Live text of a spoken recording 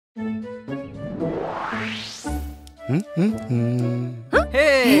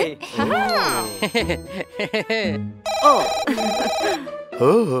Hey! Oh!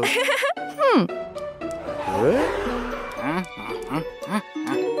 Oh.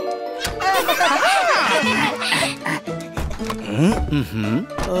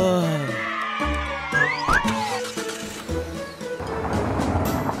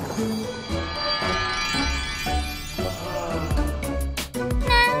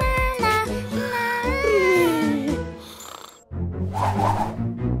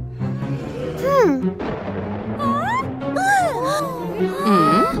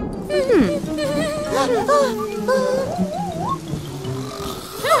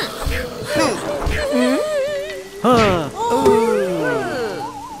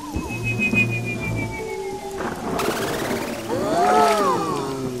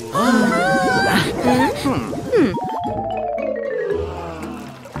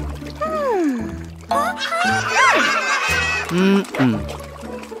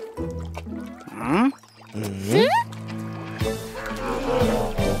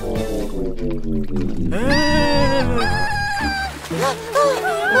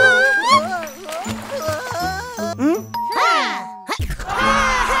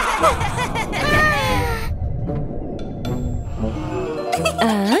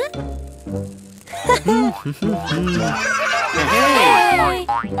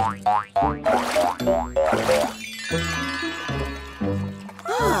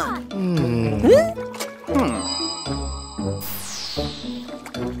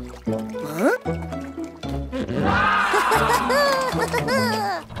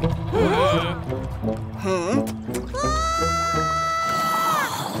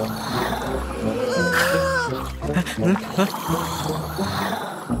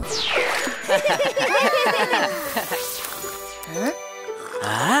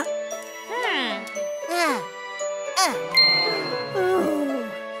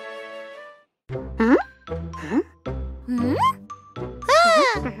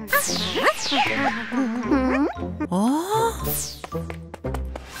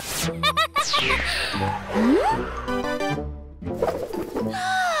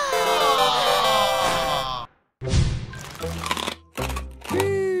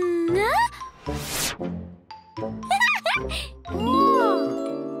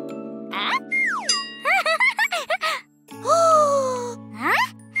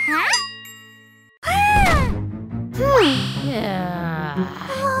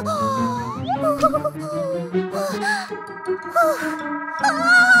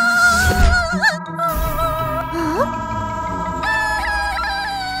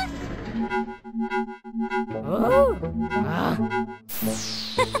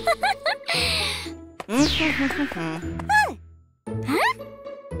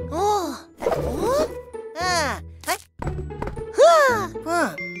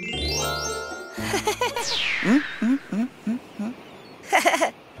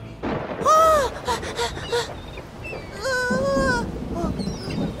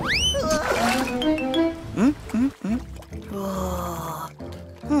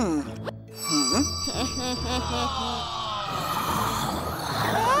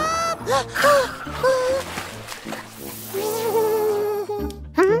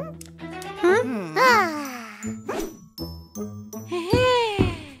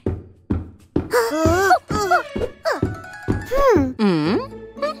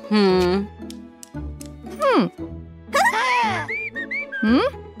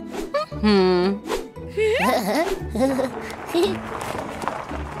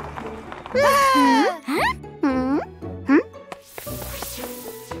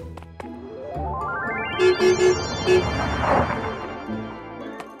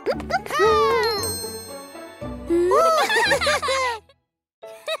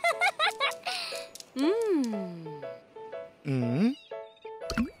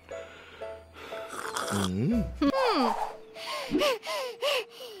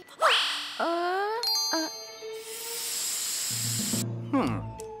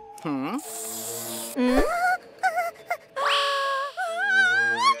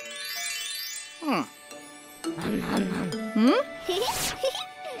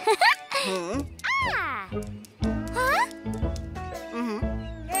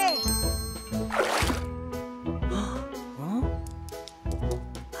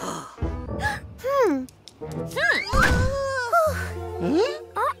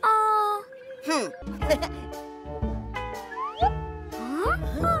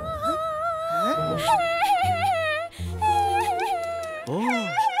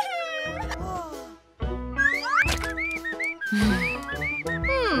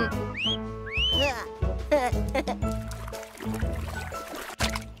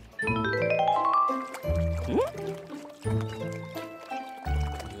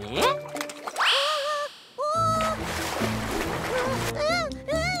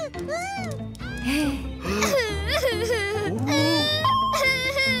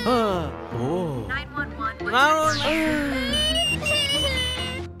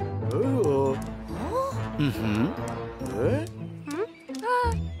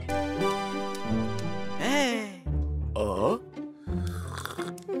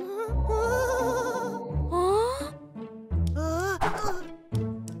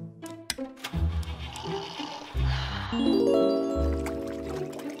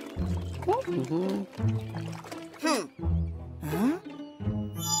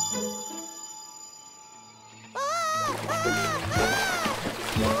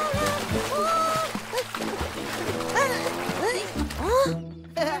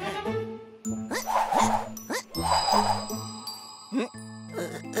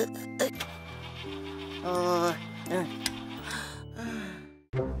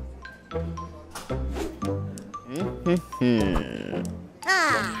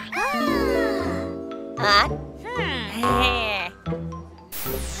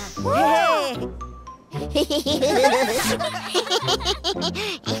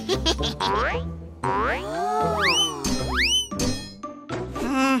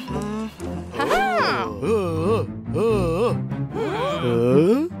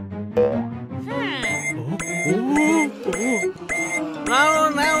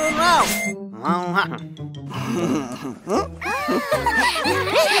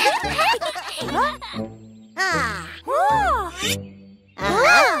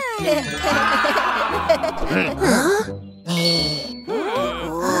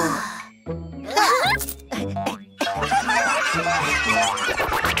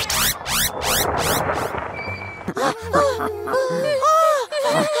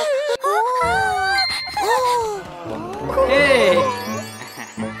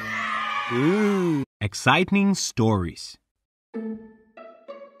 Exciting stories.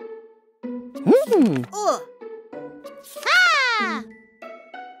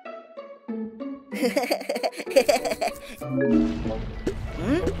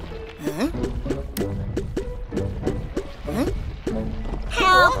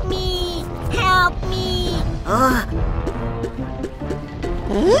 Help me! Help me!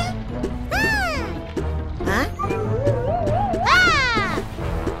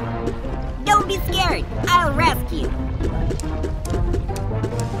 Don't be scared. I'll rescue.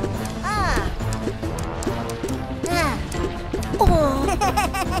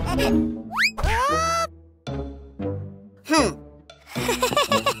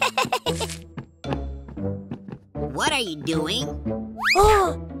 What are you doing?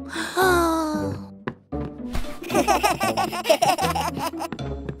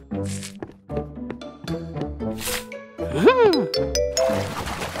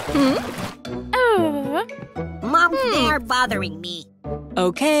 Mom, they're bothering me.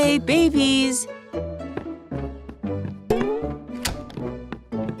 Okay, babies.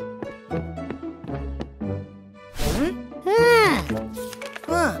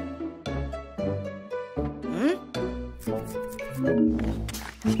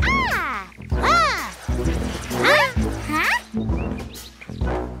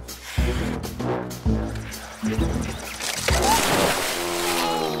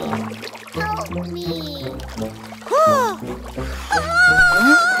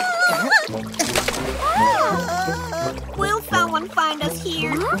 Will someone find us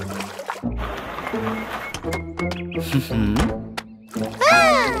here?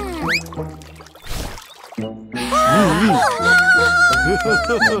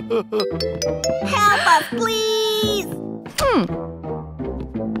 Help us, please!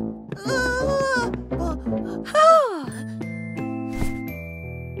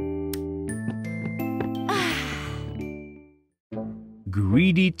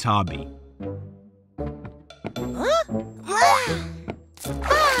 Greedy Tubby.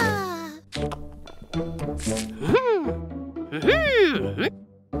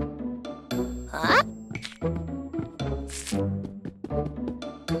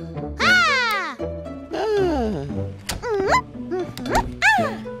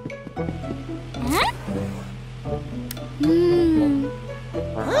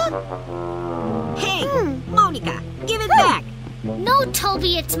 Hey, Monica, give it back! No,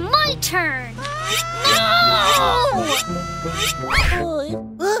 Toby, it's my turn!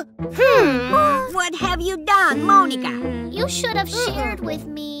 What have you done, Monica? You should have shared with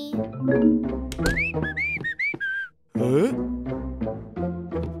me.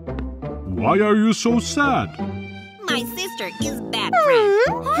 Why are you so sad? My sister is bad friend.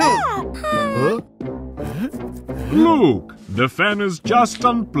 Look, the fan is just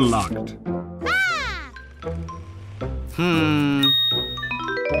unplugged.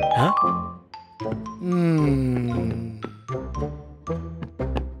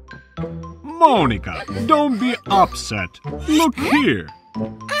 Monica, don't be upset. Look here.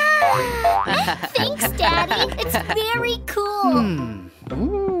 Thanks, Daddy. It's very cool.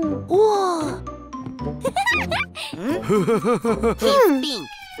 Whoa! It's pink.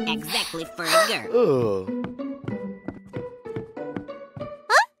 Exactly for a girl. Oh.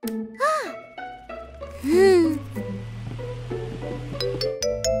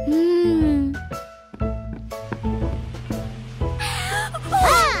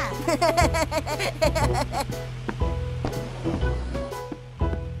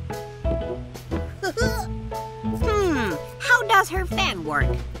 How does her fan work?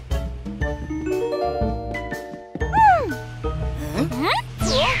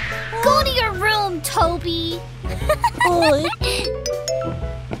 Go to your room, Toby.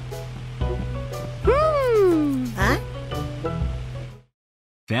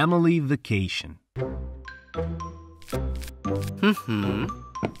 Family vacation.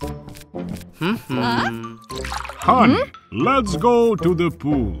 Honey, let's go to the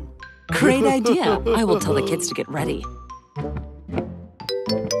pool. Great idea. I will tell the kids to get ready.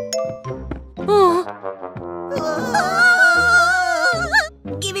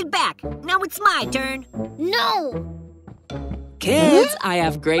 Give it back. Now it's my turn. No. Kids, I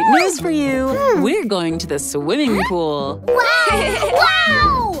have great news for you. We're going to the swimming pool.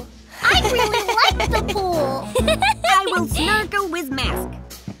 Wow! I really like the pool. I will snorkel with mask.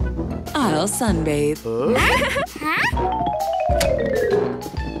 I'll sunbathe.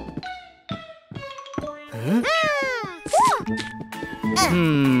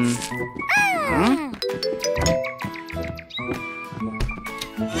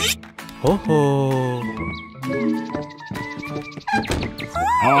 Ho ho.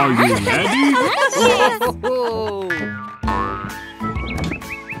 Are you ready?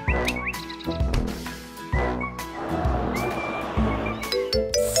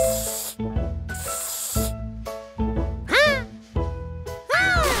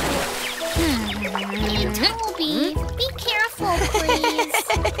 Hey, Toby, be careful, please.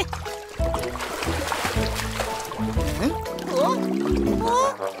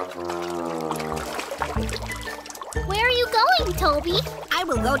 Where are you going, Toby? I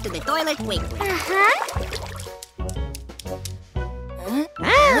will go to the toilet quickly.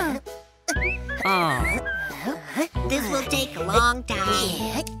 This will take a long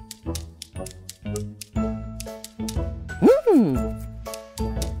time.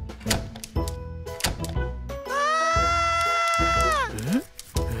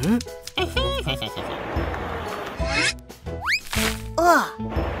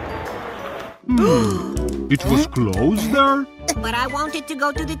 It was closed there? But I wanted to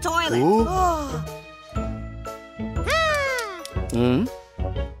go to the toilet.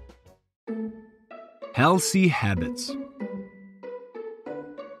 Healthy habits.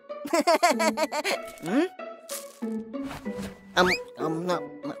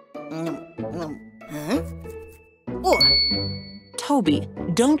 Toby,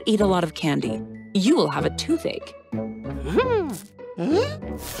 don't eat a lot of candy. You will have a toothache.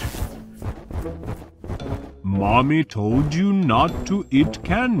 Mommy told you not to eat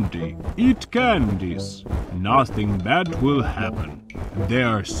candy. Eat candies. Nothing bad will happen. They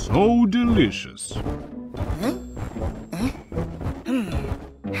are so delicious.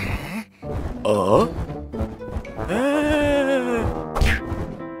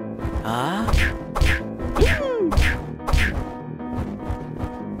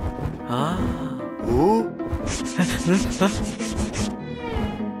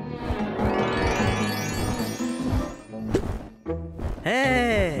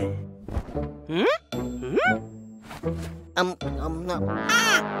 Hey. Ah!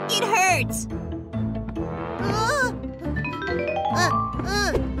 It hurts!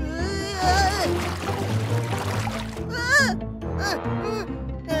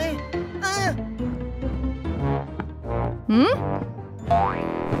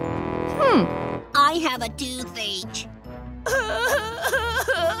 I have a toothache.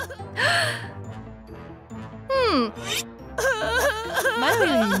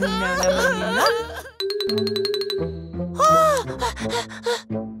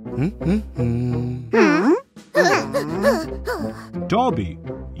 Toby,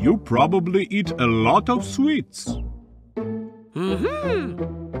 you probably eat a lot of sweets.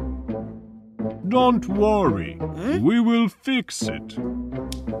 Don't worry, we will fix it.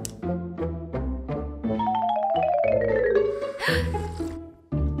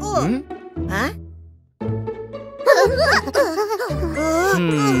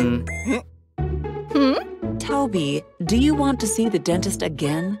 Toby, do you want to see the dentist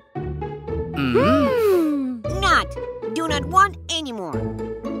again? Not. Do not want anymore.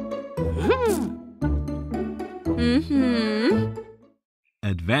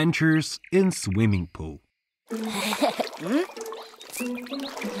 Adventures in swimming pool.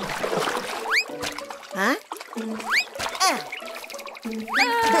 Huh?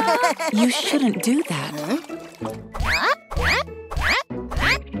 You shouldn't do that. Huh?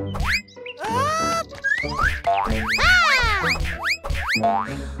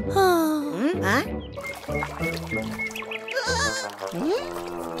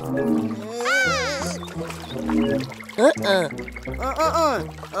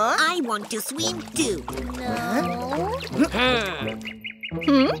 I want to swim too.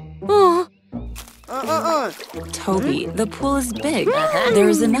 Toby, the pool is big. There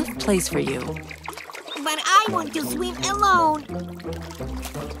is enough place for you. But I want to swim alone.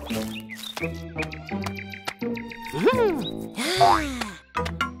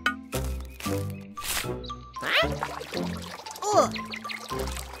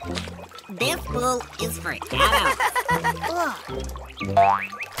 This pool is for adults.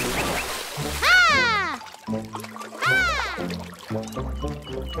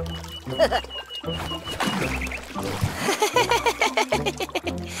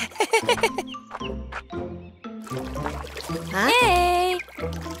 Hey!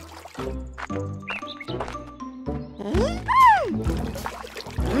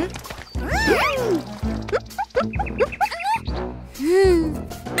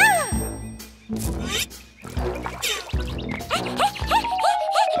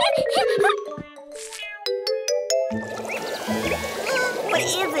 What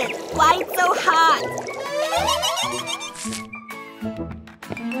is it? Why it's so hot?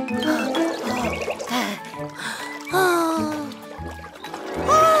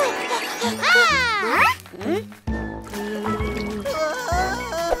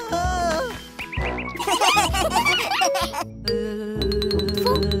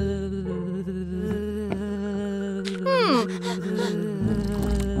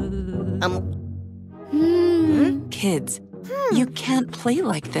 Kids, you can't play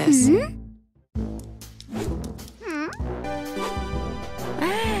like this.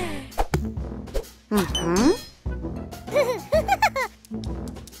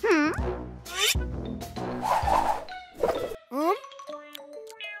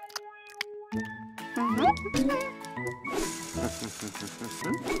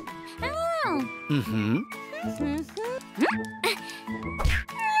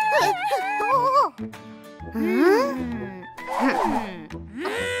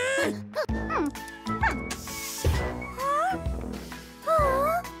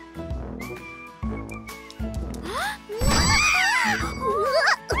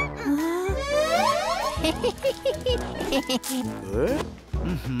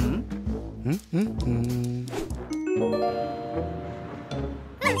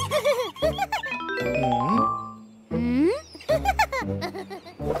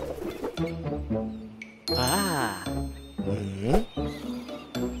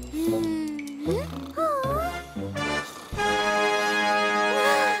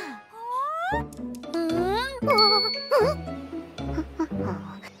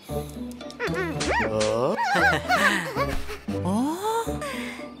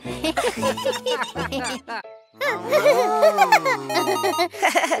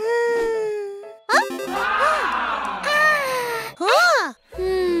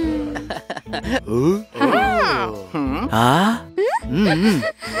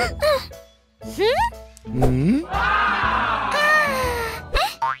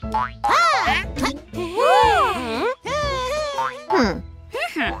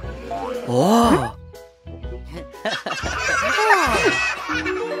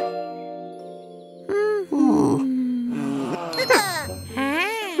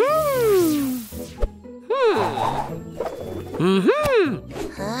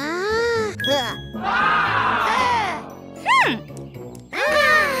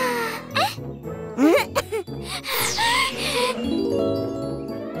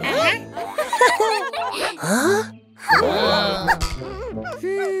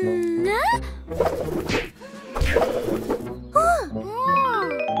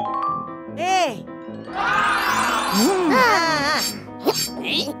 Hey!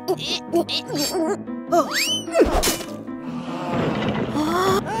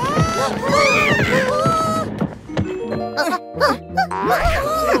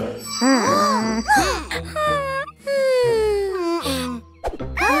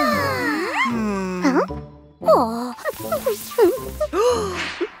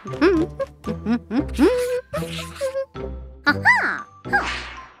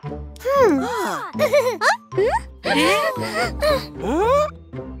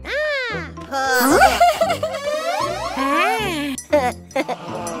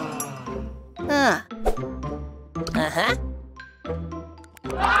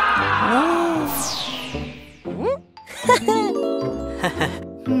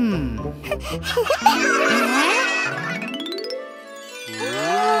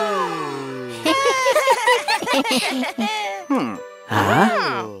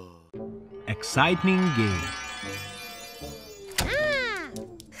 Exciting game.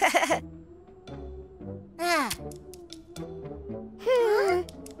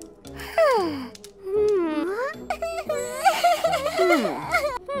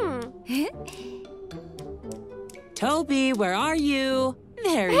 Toby, where are you?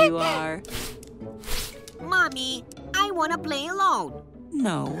 There you are. Mommy, I want to play alone.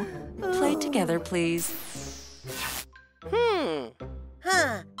 No. Play together, please.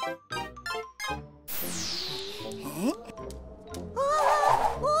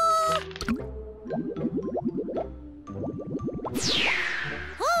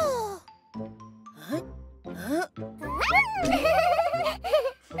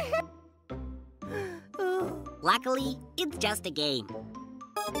 Luckily, it's just a game.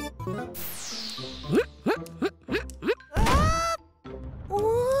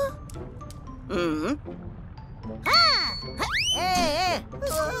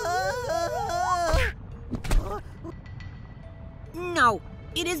 No,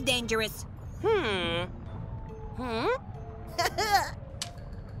 it is dangerous.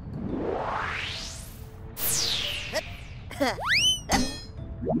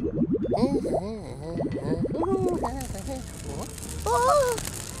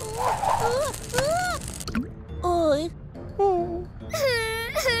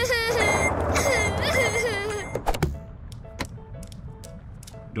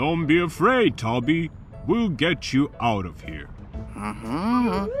 Don't be afraid, Toby. We'll get you out of here.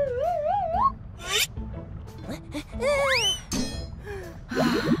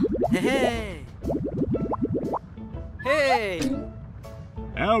 Hey! Hey!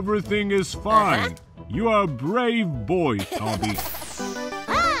 Everything is fine. You are a brave boy, Toby.